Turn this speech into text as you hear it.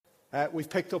We've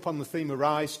picked up on the theme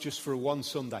Arise just for one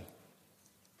Sunday.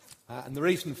 And the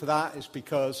reason for that is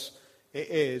because it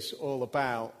is all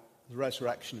about the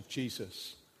resurrection of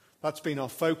Jesus. That's been our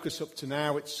focus up to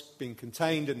now. It's been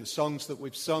contained in the songs that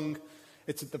we've sung.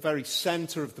 It's at the very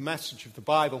center of the message of the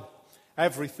Bible.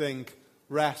 Everything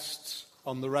rests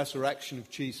on the resurrection of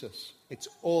Jesus. It's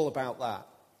all about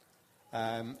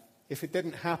that. If it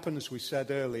didn't happen, as we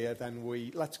said earlier,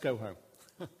 then let's go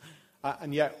home.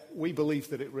 And yet, we believe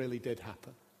that it really did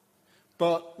happen.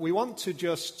 But we want to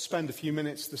just spend a few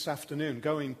minutes this afternoon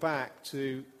going back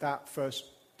to that first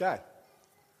day.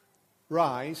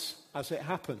 Rise as it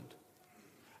happened.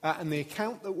 And the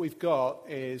account that we've got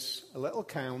is a little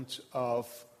account of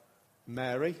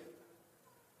Mary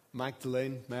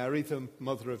Magdalene, Mary, the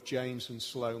mother of James and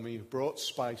Salome, who brought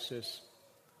spices,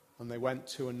 and they went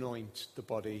to anoint the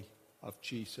body of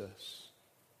Jesus.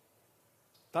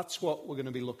 That's what we're going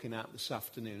to be looking at this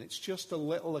afternoon. It's just a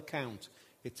little account.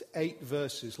 It's 8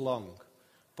 verses long.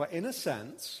 But in a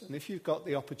sense, and if you've got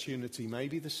the opportunity,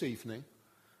 maybe this evening,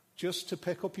 just to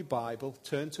pick up your Bible,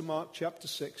 turn to Mark chapter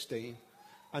 16,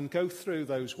 and go through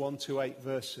those 1 to 8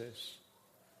 verses.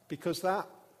 Because that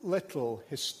little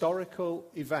historical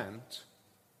event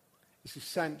is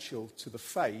essential to the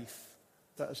faith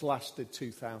that has lasted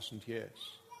 2,000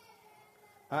 years.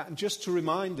 And just to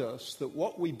remind us that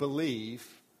what we believe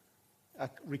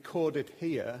recorded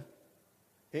here,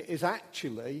 it is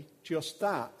actually just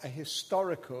that, a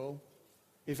historical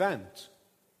event.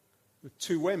 With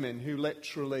 2 women who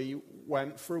literally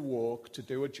went for a walk to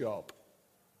do a job.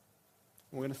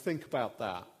 We're going to think about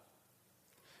that.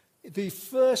 The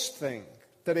first thing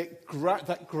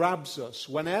that grabs us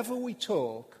whenever we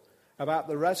talk about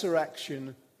the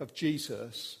resurrection of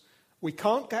Jesus, we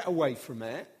can't get away from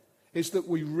it, is that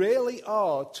we really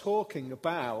are talking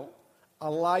about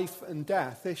a life and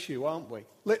death issue, aren't we?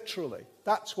 Literally.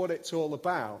 That's what it's all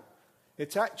about.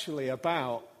 It's actually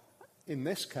about, in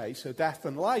this case, a death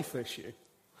and life issue.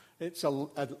 It's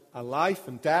a life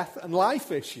and death and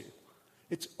life issue.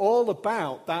 It's all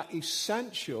about that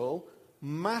essential,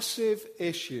 massive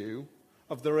issue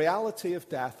of the reality of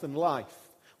death and life.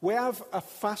 We have a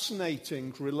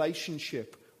fascinating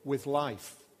relationship with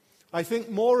life. I think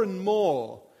more and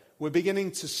more we're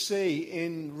beginning to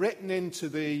see written into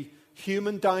the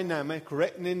human dynamic,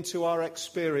 written into our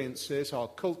experiences, our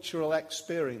cultural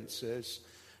experiences,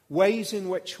 ways in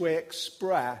which we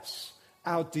express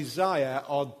our desire,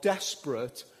 our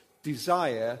desperate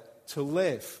desire to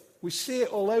live. We see it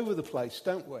all over the place,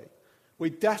 don't we? We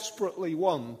desperately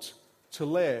want to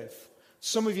live.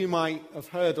 Some of you might have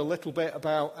heard a little bit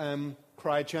about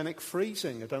cryogenic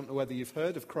freezing. I don't know whether you've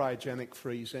heard of cryogenic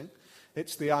freezing.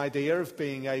 It's the idea of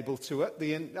being able to, at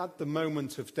the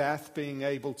moment of death, being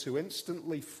able to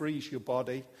instantly freeze your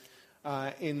body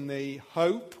in the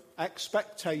hope,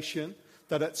 expectation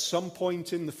that at some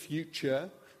point in the future,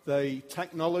 the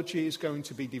technology is going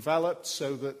to be developed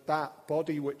so that that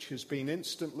body which has been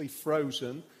instantly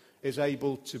frozen is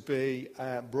able to be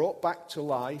brought back to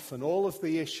life, and all of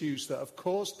the issues that have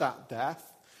caused that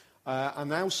death are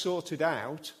now sorted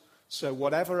out. So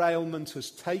whatever ailment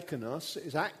has taken us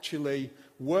is actually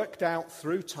worked out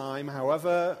through time,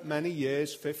 however many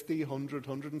years, 50, 100,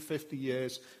 150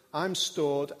 years. I'm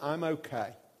stored, I'm okay.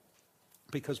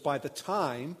 Because by the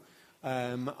time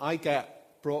I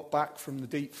get brought back from the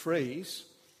deep freeze,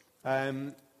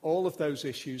 all of those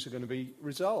issues are going to be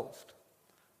resolved.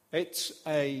 It's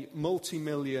a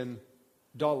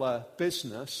multi-million-dollar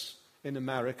business in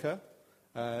America.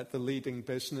 The leading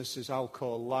business is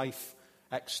Alcor Life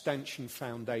Extension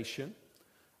Foundation.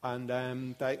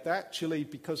 And they actually,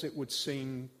 because it would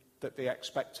seem that the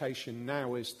expectation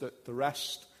now is that the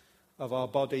rest of our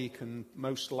body can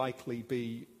most likely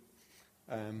be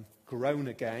grown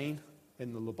again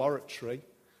in the laboratory,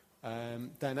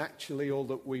 then actually all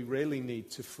that we really need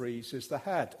to freeze is the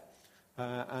head.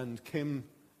 And Kim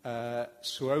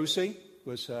Suozzi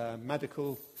was a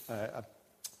medical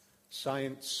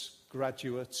science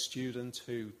graduate student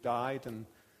who died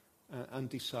and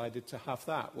decided to have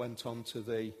that. Went on to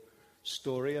the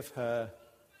story of her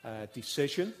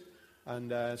decision.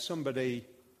 And somebody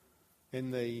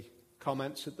in the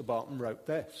comments at the bottom wrote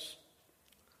this: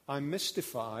 "I'm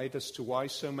mystified as to why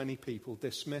so many people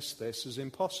dismiss this as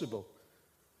impossible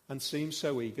and seem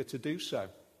so eager to do so.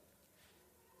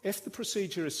 If the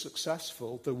procedure is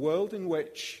successful, the world in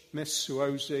which Miss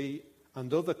Suozzi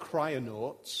and other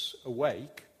cryonauts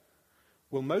awake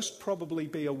will most probably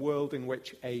be a world in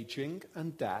which aging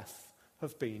and death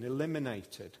have been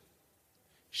eliminated.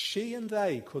 She and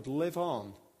they could live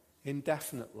on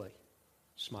indefinitely."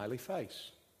 Smiley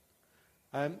face.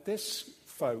 This,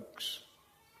 folks,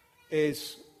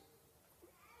 is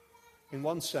In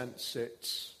one sense,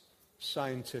 it's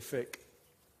scientific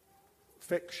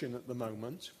fiction at the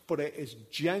moment, but it is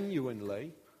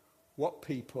genuinely what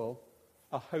people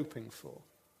are hoping for.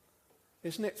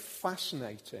 Isn't it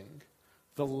fascinating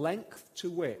the length to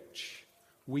which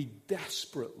we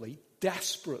desperately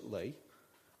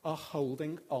are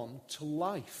holding on to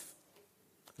life?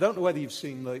 I don't know whether you've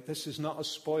seen, this is not a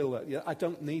spoiler. I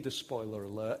don't need a spoiler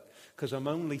alert because I'm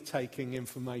only taking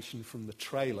information from the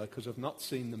trailer because I've not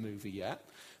seen the movie yet.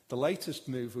 The latest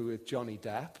movie with Johnny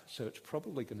Depp, so it's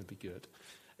probably going to be good,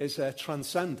 is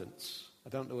Transcendence. I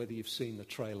don't know whether you've seen the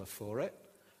trailer for it.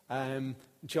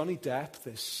 Johnny Depp,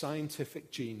 this scientific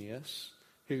genius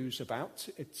who's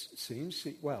it seems,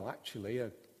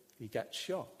 he gets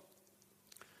shot.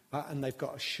 And they've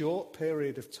got a short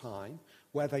period of time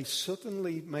where they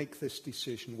suddenly make this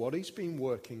decision, what he's been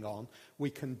working on, we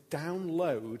can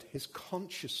download his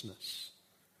consciousness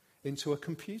into a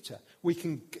computer. We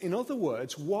can, in other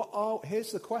words,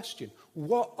 here's the question,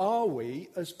 what are we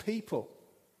as people?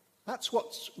 That's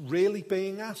what's really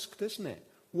being asked, isn't it?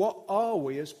 What are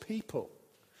we as people?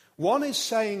 One is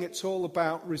saying it's all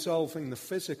about resolving the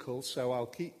physical, so I'll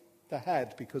keep the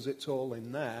head because it's all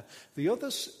in there. The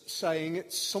other's saying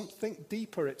it's something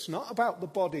deeper. It's not about the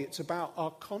body, it's about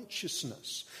our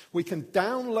consciousness. We can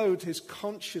download his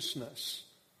consciousness.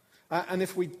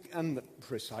 And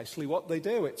precisely what they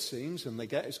do, it seems, and they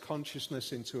get his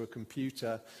consciousness into a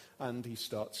computer and he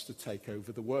starts to take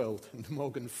over the world. And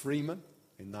Morgan Freeman,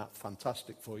 in that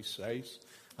fantastic voice, says,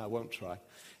 I won't try,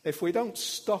 if we don't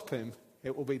stop him,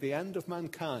 it will be the end of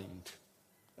mankind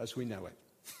as we know it.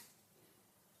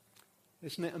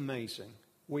 Isn't it amazing?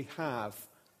 We have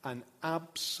an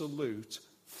absolute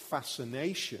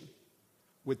fascination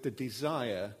with the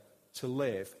desire to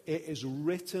live. It is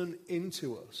written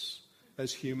into us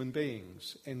as human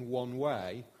beings in one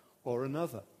way or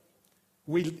another.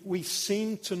 We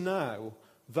seem to know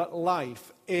that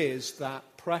life is that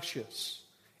precious.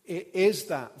 It is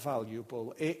that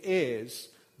valuable. It is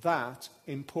that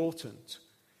important.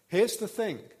 Here's the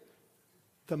thing.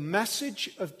 The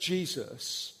message of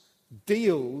Jesus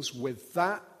deals with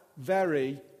that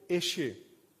very issue.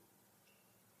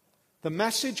 The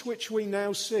message which we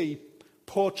now see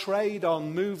portrayed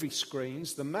on movie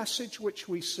screens, the message which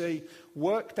we see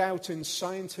worked out in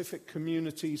scientific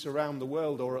communities around the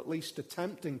world, or at least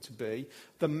attempting to be,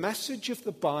 the message of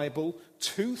the Bible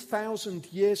 2,000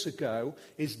 years ago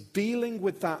is dealing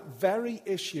with that very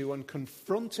issue and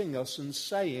confronting us and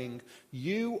saying,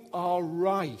 you are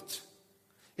right.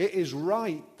 It is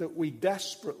right that we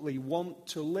desperately want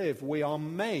to live. We are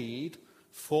made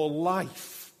for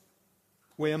life.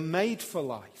 We are made for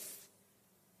life.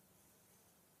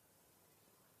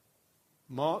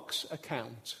 Mark's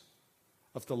account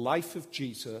of the life of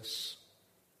Jesus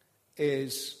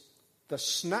is the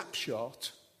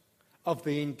snapshot of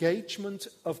the engagement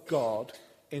of God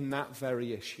in that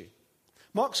very issue.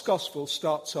 Mark's gospel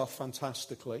starts off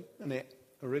fantastically, and it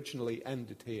originally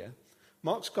ended here.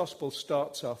 Mark's gospel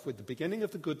starts off with the beginning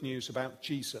of the good news about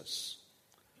Jesus,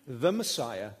 the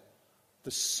Messiah,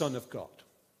 the Son of God.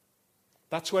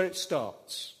 That's where it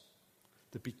starts.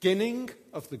 The beginning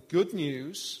of the good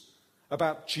news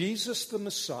about Jesus, the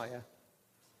Messiah,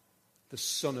 the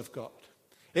Son of God.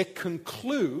 It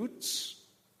concludes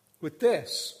with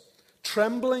this.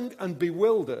 Trembling and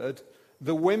bewildered,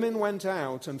 the women went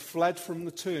out and fled from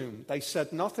the tomb. They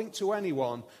said nothing to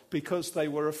anyone because they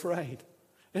were afraid.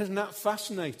 Isn't that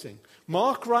fascinating?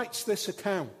 Mark writes this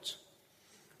account,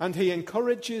 and he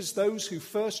encourages those who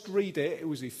first read it. It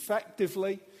was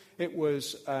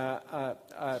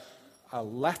a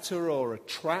letter or a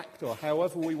tract, or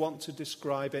however we want to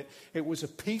describe it. It was a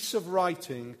piece of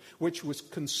writing which was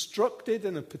constructed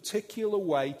in a particular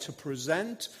way to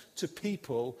present to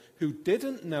people who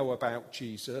didn't know about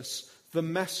Jesus the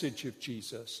message of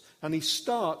Jesus. And he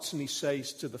starts and he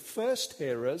says to the first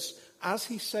hearers, as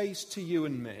he says to you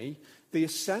and me, the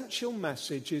essential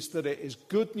message is that it is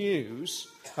good news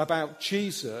about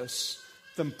Jesus,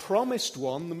 the promised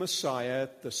one, the Messiah,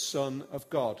 the Son of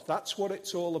God. That's what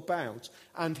it's all about.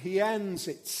 And he ends,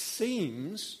 it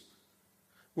seems,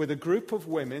 with a group of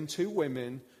women, 2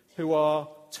 women, who are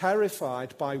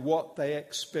terrified by what they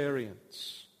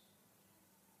experience.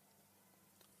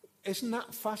 Isn't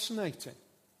that fascinating?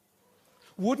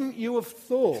 Wouldn't you have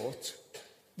thought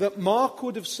that Mark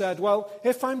would have said, well,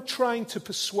 if I'm trying to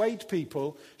persuade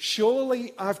people,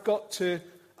 surely I've got to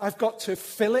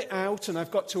fill it out, and I've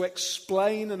got to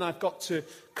explain, and I've got to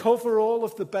cover all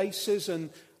of the bases. And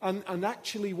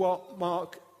actually what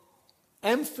Mark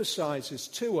emphasizes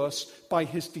to us by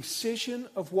his decision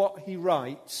of what he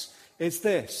writes is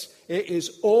this. It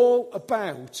is all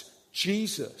about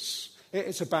Jesus. It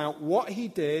is about what he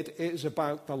did. It is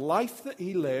about the life that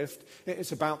he lived. It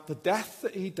is about the death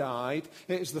that he died.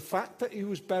 It is the fact that he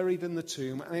was buried in the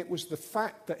tomb. And it was the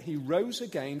fact that he rose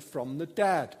again from the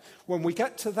dead. When we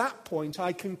get to that point,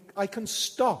 I can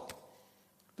stop.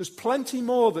 There's plenty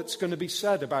more that's going to be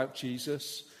said about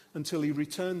Jesus until he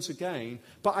returns again.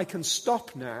 But I can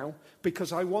stop now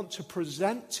because I want to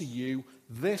present to you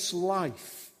this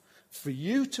life. For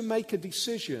you to make a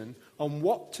decision on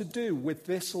what to do with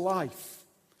this life.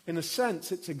 In a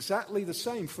sense, it's exactly the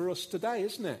same for us today,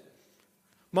 isn't it?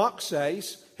 Mark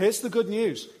says, here's the good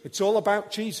news. It's all about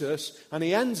Jesus. And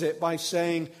he ends it by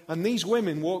saying, and these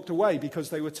women walked away because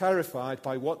they were terrified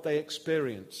by what they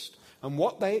experienced. And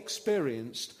what they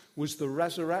experienced was the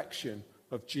resurrection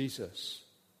of Jesus.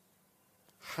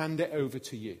 Hand it over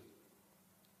to you.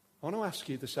 I want to ask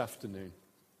you this afternoon,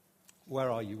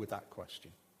 where are you with that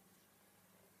question?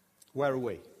 Where are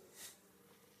we?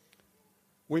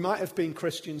 We might have been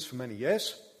Christians for many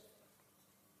years,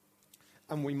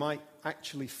 and we might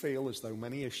actually feel as though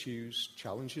many issues,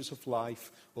 challenges of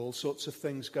life, all sorts of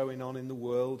things going on in the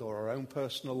world or our own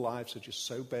personal lives are just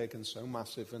so big and so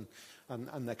massive and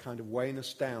they're kind of weighing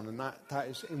us down. And that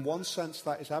is, in one sense,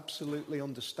 that is absolutely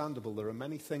understandable. There are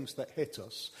many things that hit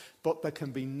us, but there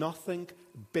can be nothing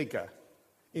bigger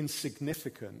in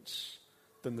significance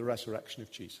than the resurrection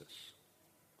of Jesus.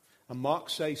 And Mark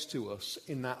says to us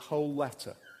in that whole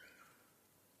letter,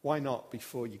 why not,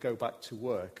 before you go back to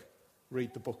work,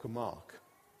 read the book of Mark,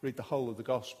 read the whole of the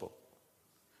gospel.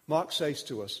 Mark says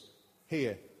to us,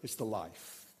 here is the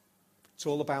life. It's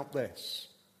all about this.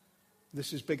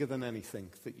 This is bigger than anything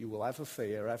that you will ever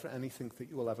fear, anything that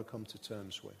you will ever come to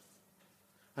terms with.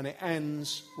 And it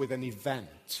ends with an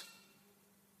event,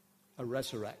 a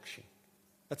resurrection.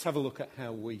 Let's have a look at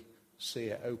how we see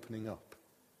it opening up.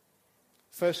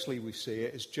 Firstly, we see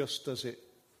it as just as it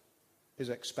is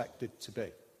expected to be.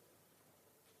 It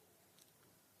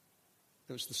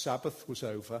was the Sabbath was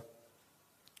over.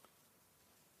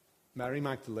 Mary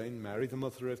Magdalene, Mary the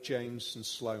mother of James and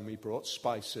Salome, brought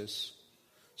spices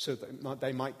so that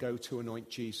they might go to anoint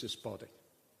Jesus' body.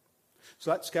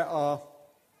 So let's get our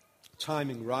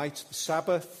timing right. The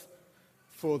Sabbath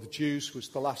for the Jews was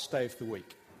the last day of the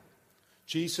week.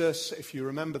 Jesus, if you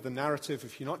remember the narrative,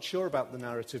 if you're not sure about the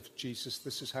narrative of Jesus,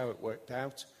 this is how it worked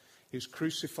out. He was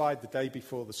crucified the day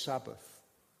before the Sabbath.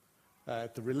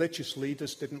 The religious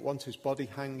leaders didn't want his body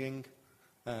hanging,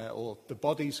 or the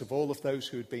bodies of all of those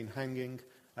who had been hanging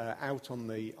out on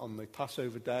the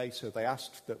Passover day, so they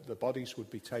asked that the bodies would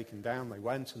be taken down. They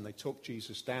went and they took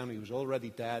Jesus down. He was already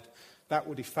dead. That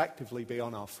would effectively be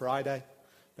on our Friday.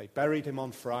 They buried him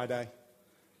on Friday.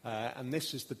 And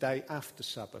this is the day after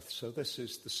Sabbath. So this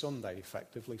is the Sunday,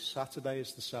 effectively. Saturday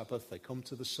is the Sabbath. They come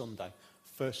to the Sunday,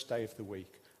 first day of the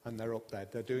week, and they're up there.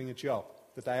 They're doing a job.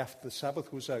 The day after the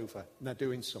Sabbath was over, and they're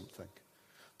doing something.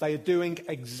 They are doing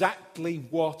exactly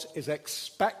what is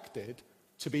expected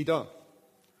to be done.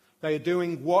 They are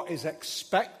doing what is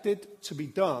expected to be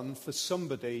done for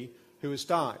somebody who has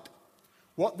died.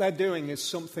 What they're doing is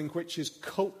something which is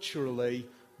culturally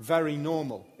very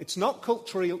normal. It's not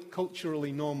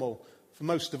culturally normal for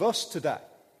most of us today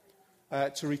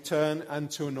to return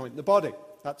and to anoint the body.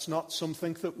 That's not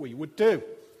something that we would do.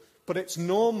 But it's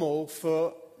normal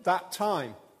for that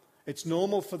time. It's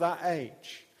normal for that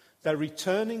age. They're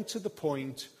returning to the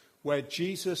point where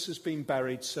Jesus has been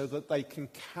buried so that they can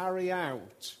carry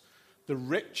out the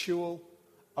ritual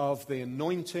of the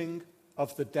anointing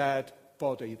of the dead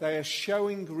body. They are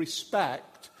showing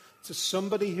respect to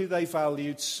somebody who they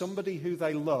valued, somebody who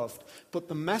they loved. But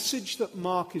the message that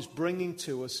Mark is bringing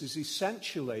to us is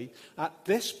essentially, at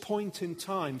this point in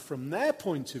time, from their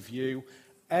point of view,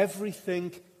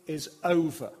 everything is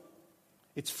over.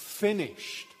 It's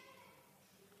finished.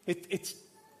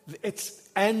 It's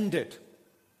ended.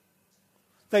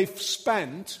 They've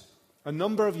spent a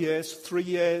number of years, 3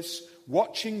 years,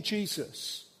 watching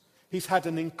Jesus. He's had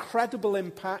an incredible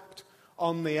impact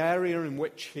on the area in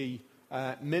which he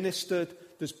ministered.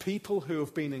 There's people who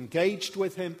have been engaged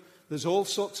with him. There's all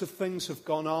sorts of things have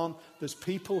gone on. There's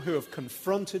people who have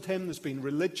confronted him. There's been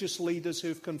religious leaders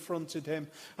who've confronted him.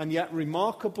 And yet,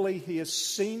 remarkably, he has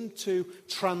seemed to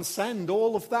transcend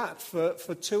all of that for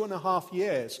 2.5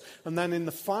 years. And then in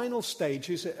the final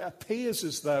stages, it appears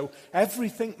as though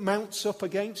everything mounts up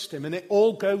against him and it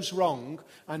all goes wrong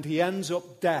and he ends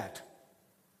up dead.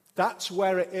 That's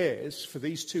where it is for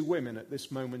these two women at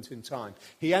this moment in time.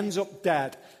 He ends up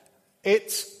dead.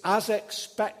 It's as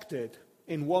expected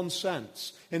in one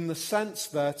sense, in the sense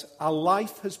that a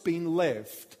life has been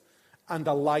lived and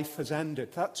a life has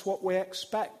ended. That's what we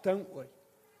expect, don't we?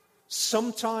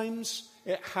 Sometimes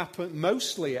it happens,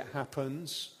 mostly it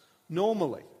happens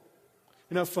normally.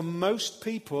 You know, for most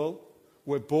people,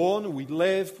 we're born, we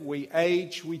live, we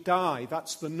age, we die.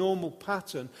 That's the normal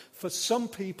pattern. For some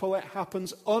people, it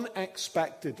happens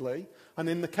unexpectedly. And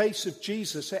in the case of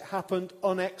Jesus, it happened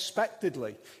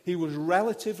unexpectedly. He was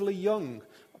relatively young,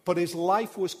 but his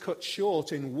life was cut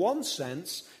short. In one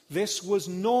sense, this was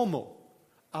normal.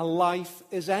 A life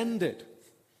is ended.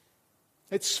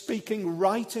 It's speaking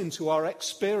right into our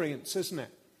experience, isn't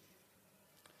it?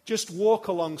 Just walk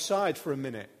alongside for a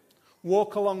minute.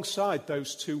 Walk alongside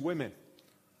those two women,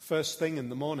 first thing in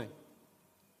the morning.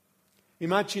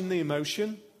 Imagine the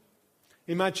emotion.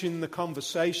 Imagine the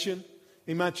conversation.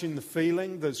 Imagine the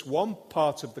feeling. There's one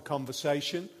part of the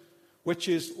conversation which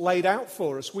is laid out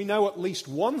for us. We know at least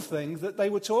one thing that they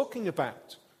were talking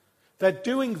about. They're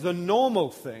doing the normal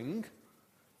thing,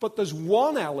 but there's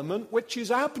one element which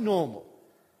is abnormal.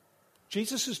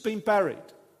 Jesus has been buried.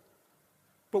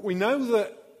 But we know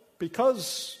that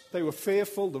because they were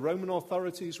fearful, the Roman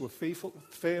authorities were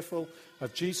fearful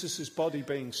of Jesus' body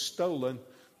being stolen,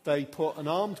 they put an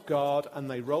armed guard and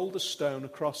they rolled a stone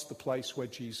across the place where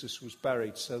Jesus was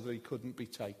buried so that he couldn't be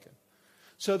taken.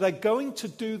 So they're going to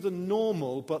do the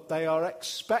normal, but they are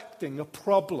expecting a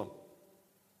problem.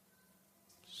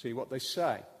 See what they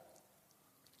say.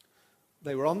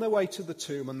 They were on their way to the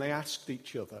tomb and they asked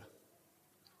each other,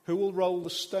 who will roll the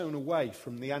stone away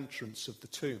from the entrance of the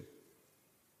tomb?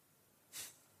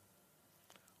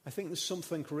 I think there's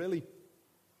something really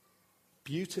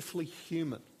beautifully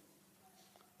human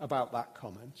about that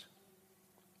comment.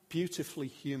 Beautifully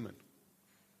human.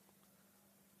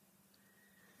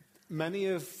 Many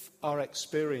of our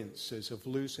experiences of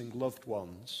losing loved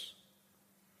ones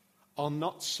are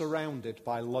not surrounded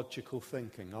by logical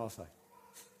thinking, are they?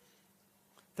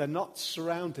 They're not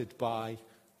surrounded by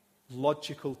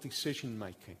logical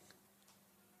decision-making.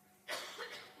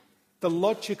 The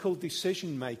logical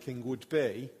decision-making would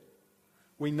be,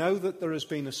 we know that there has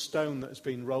been a stone that has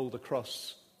been rolled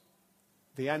across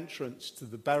the entrance to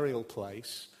the burial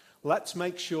place. Let's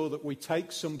make sure that we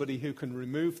take somebody who can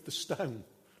remove the stone.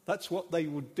 That's what they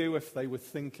would do if they were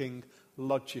thinking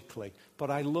logically. But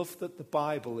I love that the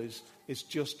Bible is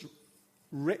just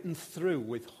written through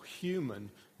with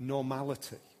human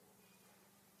normality.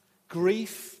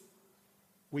 Grief,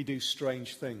 we do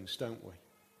strange things, don't we?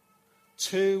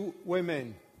 Two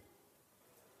women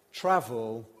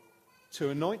travel to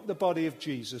anoint the body of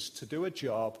Jesus, to do a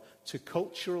job, to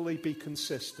culturally be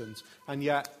consistent, and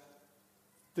yet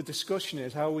the discussion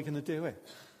is, how are we going to do it?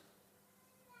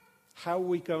 How are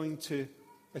we going to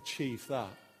achieve that?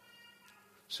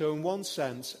 So in one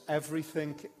sense,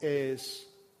 everything is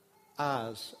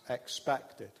as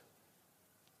expected.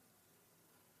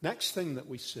 Next thing that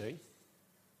we see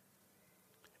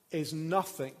is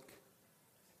nothing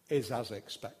is as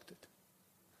expected.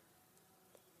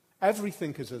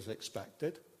 Everything is as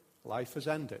expected. Life has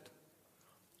ended.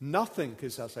 Nothing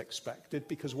is as expected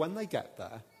because when they get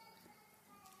there,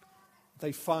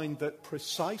 they find that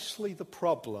precisely the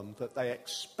problem that they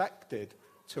expected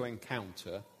to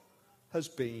encounter has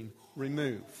been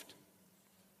removed.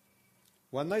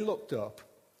 When they looked up,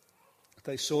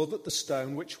 they saw that the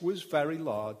stone, which was very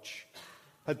large,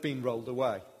 had been rolled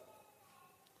away.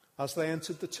 As they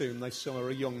entered the tomb, they saw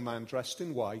a young man dressed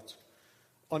in white,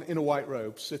 in a white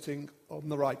robe, sitting on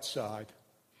the right side.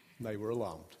 And they were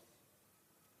alarmed.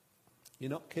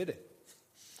 You're not kidding.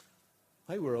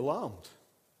 They were alarmed.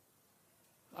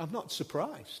 I'm not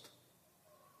surprised.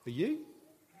 Are you?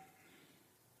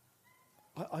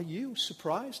 Are you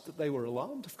surprised that they were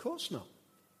alarmed? Of course not.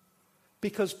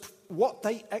 Because what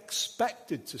they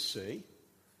expected to see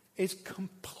is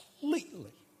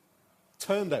completely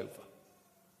turned over.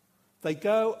 They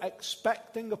go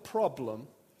expecting a problem,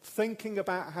 thinking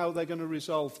about how they're going to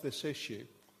resolve this issue.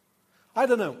 I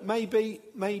don't know, maybe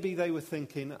they were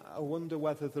thinking, I wonder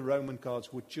whether the Roman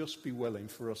guards would just be willing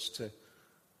for us to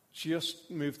just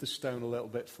move the stone a little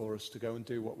bit for us to go and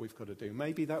do what we've got to do.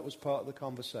 Maybe that was part of the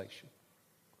conversation.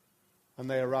 And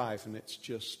they arrive and it's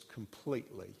just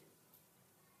completely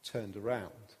turned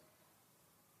around.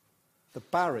 The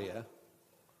barrier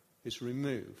is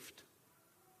removed.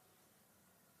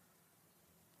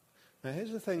 Now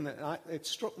here's the thing that it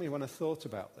struck me when I thought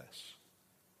about this.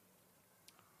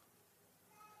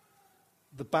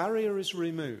 The barrier is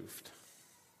removed.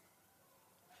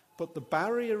 But the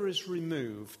barrier is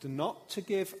removed not to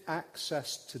give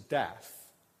access to death,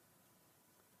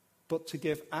 but to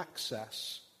give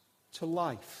access to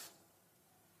life.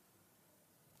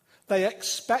 They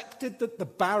expected that the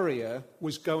barrier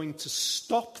was going to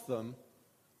stop them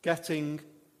getting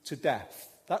to death.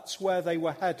 That's where they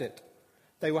were headed.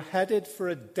 They were headed for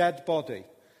a dead body,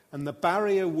 and the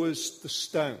barrier was the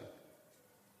stone.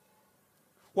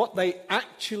 What they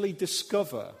actually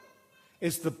discover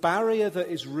is the barrier that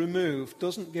is removed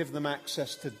doesn't give them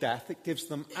access to death, it gives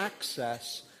them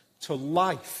access to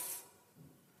life.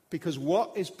 Because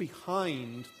what is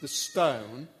behind the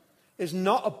stone is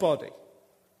not a body,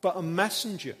 but a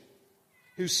messenger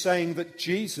who's saying that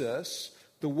Jesus,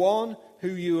 the one who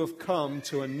you have come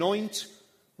to anoint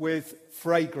with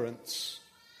fragrance,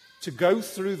 to go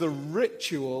through the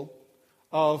ritual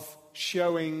of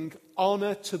showing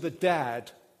honor to the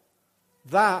dead,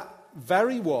 that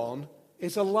very one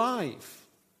is alive.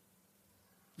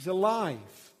 He's alive.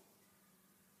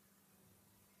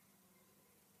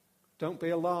 Don't be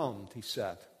alarmed, he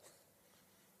said.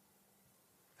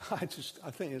 I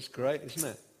think it's great, isn't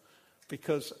it?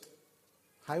 Because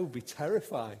I would be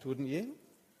terrified, wouldn't you?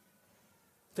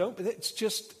 It's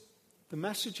just, the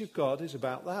message of God is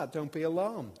about that. Don't be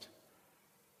alarmed.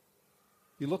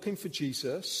 You're looking for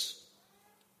Jesus,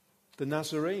 the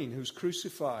Nazarene who's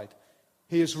crucified.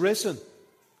 He is risen.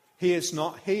 He is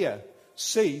not here.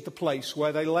 See the place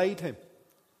where they laid him.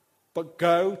 But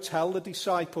go tell the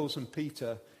disciples and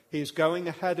Peter, he is going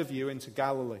ahead of you into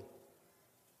Galilee.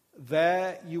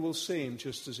 There you will see him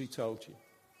just as he told you.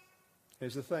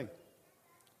 Here's the thing.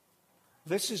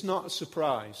 This is not a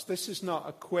surprise. This is not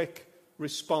a quick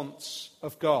response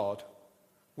of God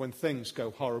when things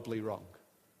go horribly wrong.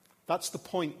 That's the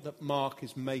point that Mark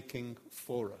is making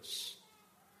for us.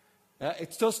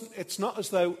 It's not as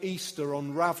though Easter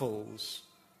unravels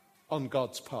on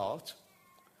God's part,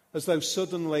 as though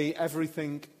suddenly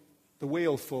the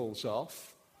wheel falls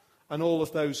off, and all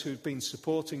of those who've been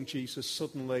supporting Jesus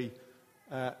suddenly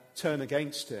turn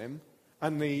against him,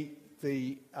 and the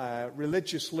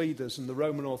religious leaders and the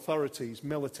Roman authorities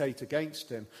militate against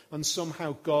him, and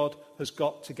somehow God has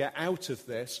got to get out of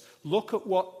this. Look at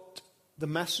what the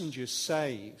messenger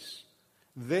says.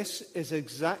 This is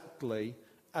exactly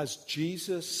as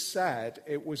Jesus said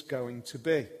it was going to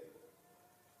be.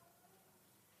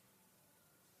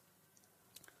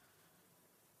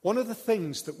 One of the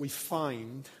things that we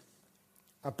find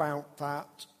about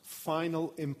that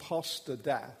final imposter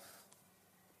death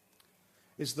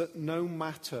is that no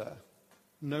matter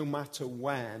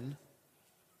when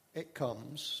it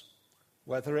comes,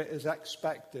 whether it is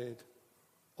expected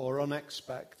or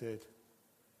unexpected,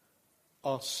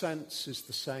 our sense is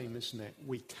the same, isn't it?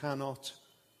 We cannot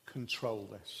control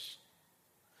this.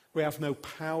 We have no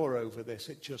power over this.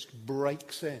 It just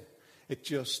breaks in. It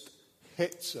just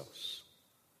hits us.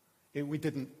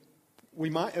 We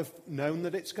might have known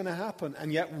that it's going to happen,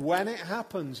 and yet when it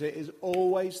happens, it is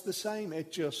always the same.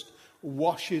 It just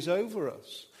washes over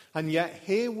us. And yet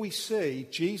here we see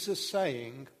Jesus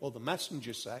saying, or the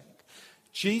messenger saying,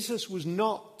 Jesus was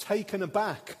not taken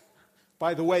aback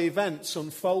by the way events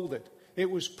unfolded. It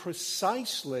was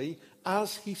precisely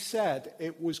as he said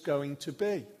it was going to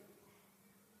be.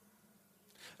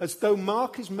 As though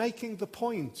Mark is making the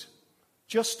point,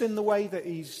 just in the way that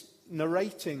he's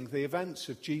narrating the events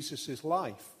of Jesus'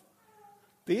 life.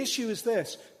 The issue is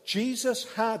this: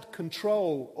 Jesus had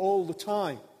control all the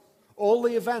time. All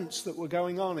the events that were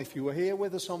going on, if you were here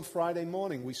with us on Friday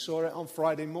morning, we saw it on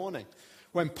Friday morning.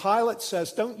 When Pilate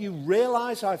says, don't you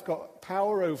realize I've got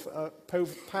power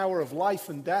of life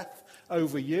and death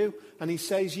over you? And he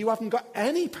says, you haven't got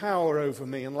any power over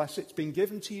me unless it's been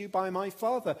given to you by my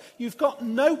Father. You've got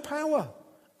no power.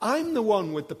 I'm the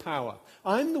one with the power.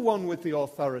 I'm the one with the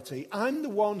authority. I'm the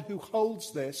one who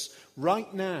holds this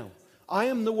right now. I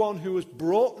am the one who has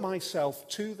brought myself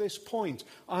to this point.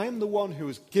 I am the one who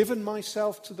has given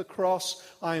myself to the cross.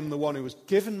 I am the one who has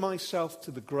given myself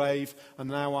to the grave. And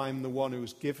now I am the one who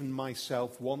has given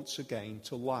myself once again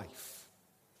to life.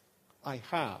 I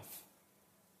have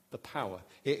the power.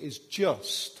 It is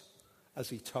just as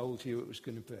he told you it was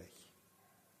going to be.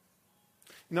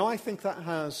 Now, I think that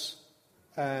has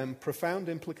profound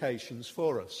implications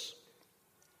for us.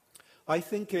 I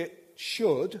think it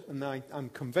should, and I'm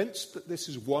convinced that this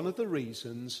is one of the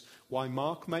reasons why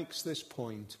Mark makes this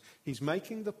point. He's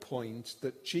making the point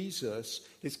that Jesus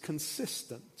is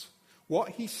consistent. What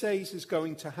he says is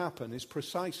going to happen is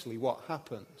precisely what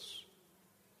happens.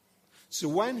 So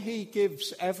when he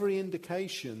gives every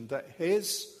indication that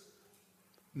his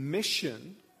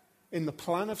mission in the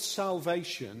plan of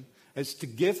salvation is to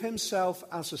give himself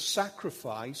as a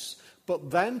sacrifice,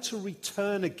 but then to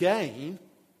return again,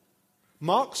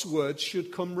 Mark's words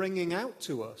should come ringing out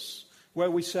to us,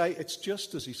 where we say it's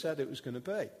just as he said it was going to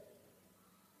be.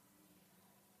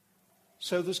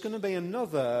 So there's going to be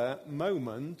another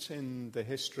moment in the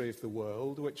history of the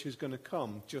world which is going to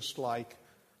come just like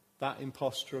that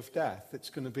impostor of death. It's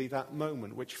going to be that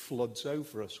moment which floods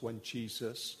over us when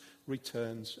Jesus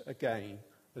returns again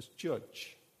as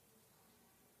judge.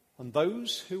 And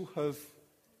those who have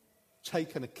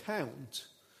taken account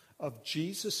of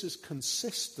Jesus'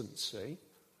 consistency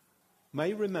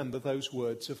may remember those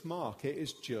words of Mark. It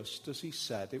is just as he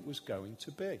said it was going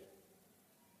to be.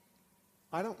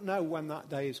 I don't know when that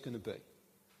day is going to be.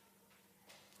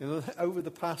 Over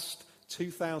the past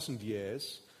 2,000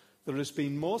 years, there has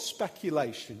been more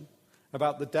speculation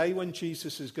about the day when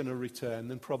Jesus is going to return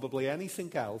than probably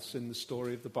anything else in the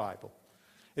story of the Bible.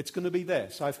 It's going to be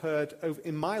this. I've heard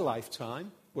in my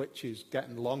lifetime, which is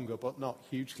getting longer but not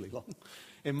hugely long,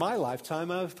 in my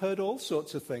lifetime I've heard all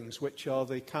sorts of things which are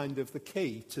the kind of the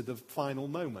key to the final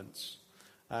moments.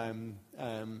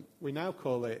 We now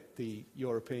call it the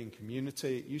European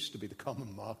Community. It used to be the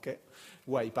Common Market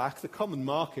way back. The Common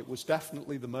Market was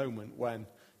definitely the moment when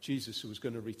Jesus was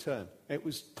going to return. It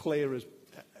was clear as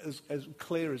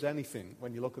clear as anything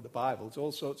when you look at the Bible. There's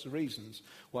all sorts of reasons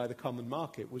why the Common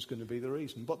Market was going to be the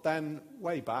reason. But then,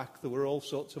 way back, there were all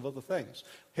sorts of other things.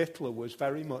 Hitler was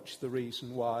very much the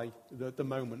reason why, the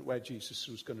moment where Jesus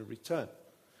was going to return.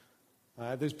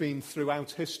 There's been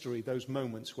throughout history those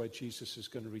moments where Jesus is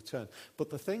going to return. But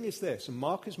the thing is this, and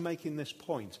Mark is making this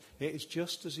point, it is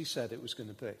just as he said it was going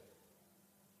to be.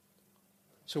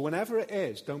 So whenever it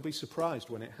is, don't be surprised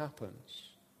when it happens.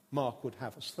 Mark would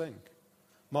have us think.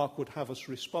 Mark would have us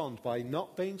respond by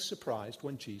not being surprised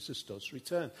when Jesus does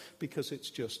return, because it's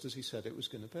just as he said it was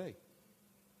going to be.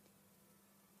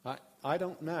 I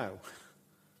don't know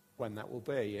when that will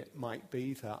be. It might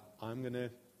be that I'm going to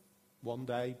one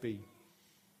day be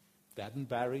dead and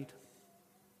buried.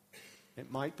 It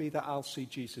might be that I'll see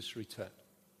Jesus return.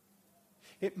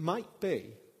 It might be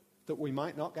that we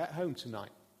might not get home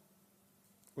tonight.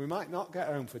 We might not get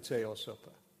home for tea or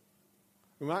supper.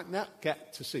 We might not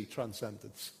get to see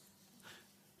Transcendence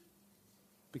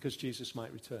because Jesus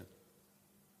might return.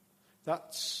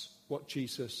 That's what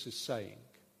Jesus is saying.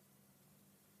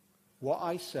 What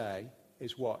I say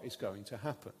is what is going to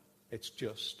happen. It's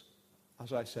just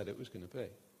as I said it was going to be.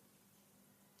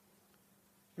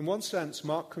 In one sense,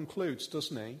 Mark concludes,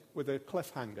 doesn't he, with a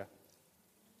cliffhanger.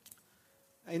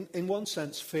 In one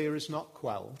sense, fear is not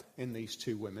quelled in these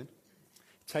two women.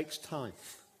 It takes time.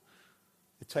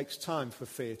 It takes time for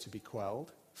fear to be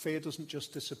quelled. Fear doesn't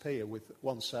just disappear with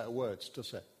one set of words,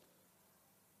 does it?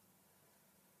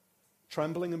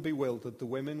 Trembling and bewildered, the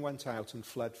women went out and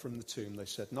fled from the tomb. They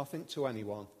said nothing to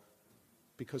anyone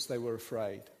because they were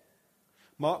afraid.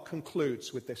 Mark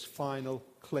concludes with this final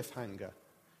cliffhanger.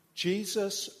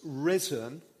 Jesus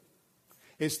risen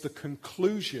is the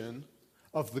conclusion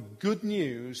of the good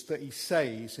news that he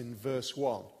says in verse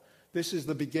 1. This is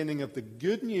the beginning of the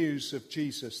good news of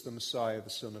Jesus, the Messiah, the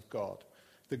Son of God.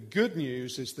 The good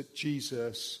news is that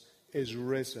Jesus is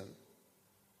risen.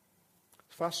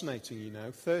 Fascinating,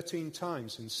 13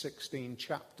 times in 16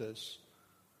 chapters,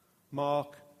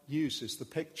 Mark uses the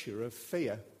picture of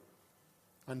fear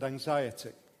and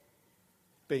anxiety,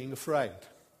 being afraid.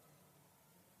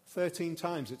 13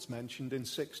 times it's mentioned in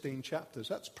 16 chapters.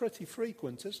 That's pretty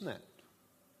frequent, isn't it?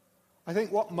 I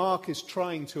think what Mark is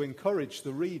trying to encourage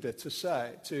the reader to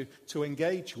say, to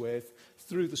engage with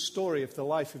through the story of the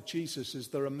life of Jesus is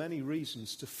there are many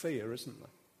reasons to fear, isn't there?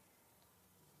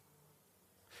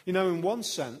 In one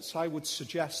sense, I would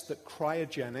suggest that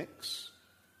cryogenics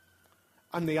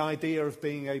and the idea of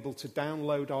being able to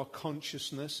download our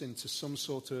consciousness into some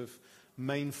sort of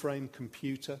mainframe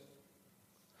computer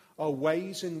are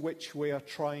ways in which we are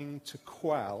trying to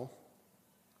quell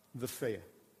the fear,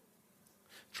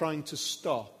 trying to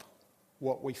stop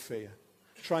what we fear,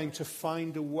 trying to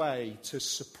find a way to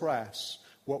suppress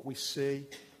what we see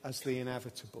as the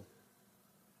inevitable.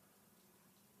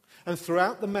 And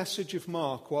throughout the message of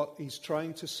Mark, what he's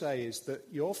trying to say is that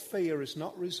your fear is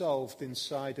not resolved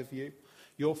inside of you.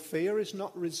 Your fear is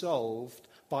not resolved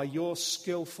by your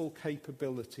skillful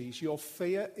capabilities. Your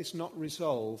fear is not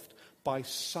resolved by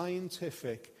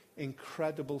scientific,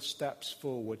 incredible steps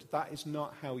forward. That is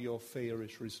not how your fear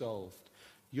is resolved.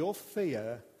 Your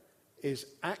fear is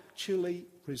actually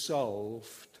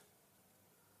resolved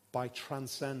by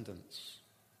transcendence.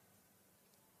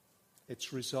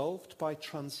 It's resolved by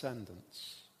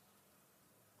transcendence,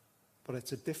 but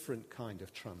it's a different kind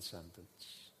of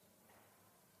transcendence.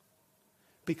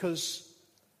 Because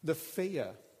the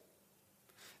fear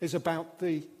is about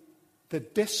the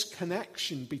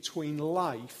disconnection between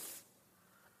life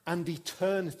and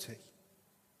eternity.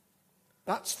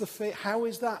 That's the fear. How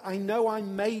is that? I know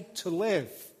I'm made to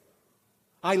live.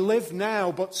 I live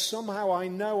now, but somehow I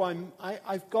know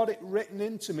I've got it written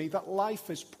into me that life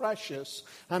is precious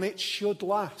and it should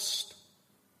last.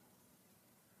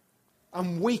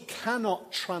 And we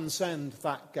cannot transcend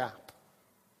that gap.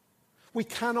 We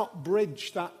cannot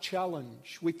bridge that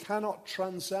challenge. We cannot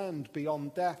transcend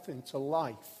beyond death into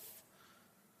life.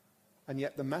 And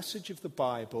yet the message of the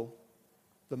Bible,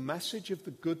 the message of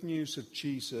the good news of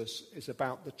Jesus, is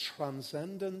about the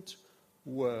transcendent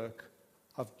work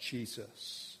of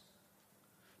Jesus.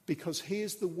 Because he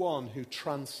is the one who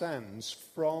transcends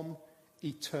from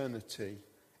eternity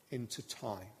into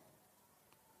time.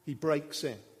 He breaks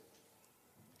in.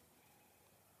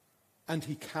 And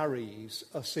he carries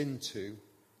us into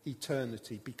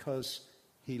eternity because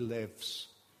he lives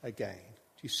again.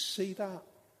 Do you see that?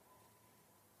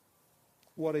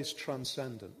 What is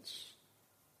transcendence?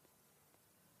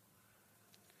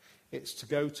 It's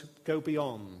to go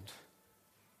beyond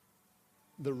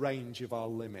the range of our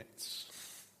limits.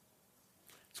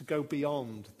 To go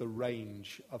beyond the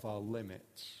range of our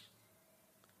limits.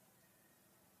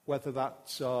 Whether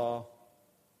that's our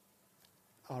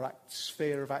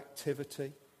sphere of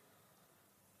activity,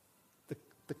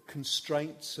 the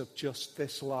constraints of just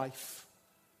this life.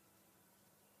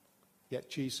 Yet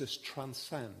Jesus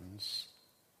transcends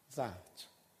that.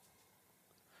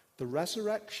 The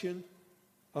resurrection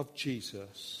of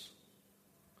Jesus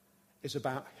is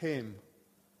about him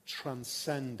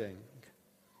transcending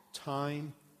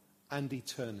time and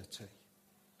eternity.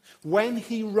 When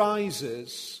he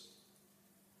rises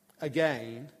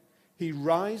again, he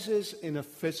rises in a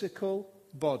physical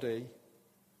body,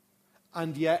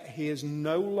 and yet he is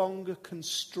no longer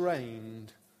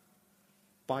constrained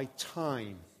by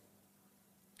time,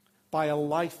 by a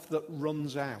life that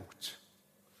runs out,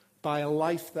 by a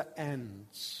life that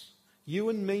ends. You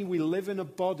and me, we live in a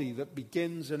body that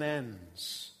begins and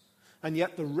ends. And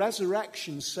yet the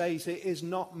resurrection says it is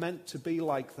not meant to be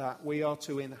like that. We are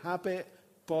to inhabit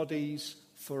bodies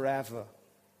forever.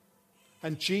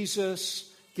 And Jesus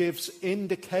gives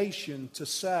indication to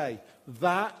say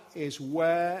that is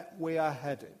where we are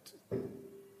headed.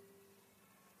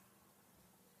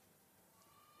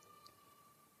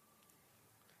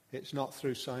 It's not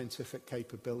through scientific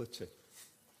capability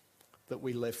that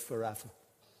we live forever.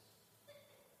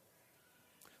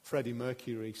 Freddie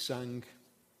Mercury sang,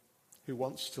 "Who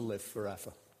wants to live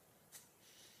forever?"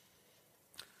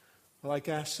 Well, I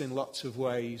guess in lots of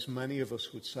ways, many of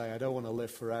us would say, I don't want to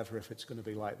live forever if it's going to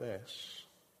be like this.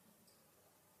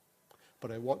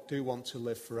 But I do want to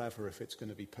live forever if it's going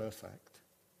to be perfect.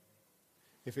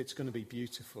 If it's going to be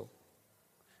beautiful.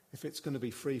 If it's going to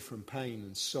be free from pain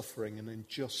and suffering and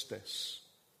injustice.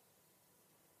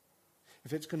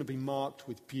 If it's going to be marked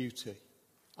with beauty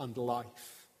and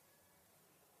life.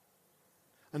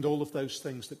 And all of those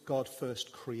things that God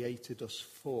first created us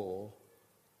for.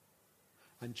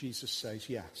 And Jesus says,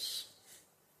 yes.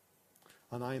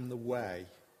 And I am the way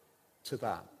to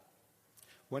that.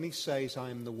 When he says, I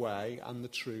am the way and the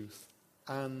truth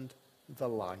and the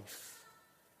life,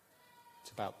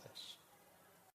 it's about this.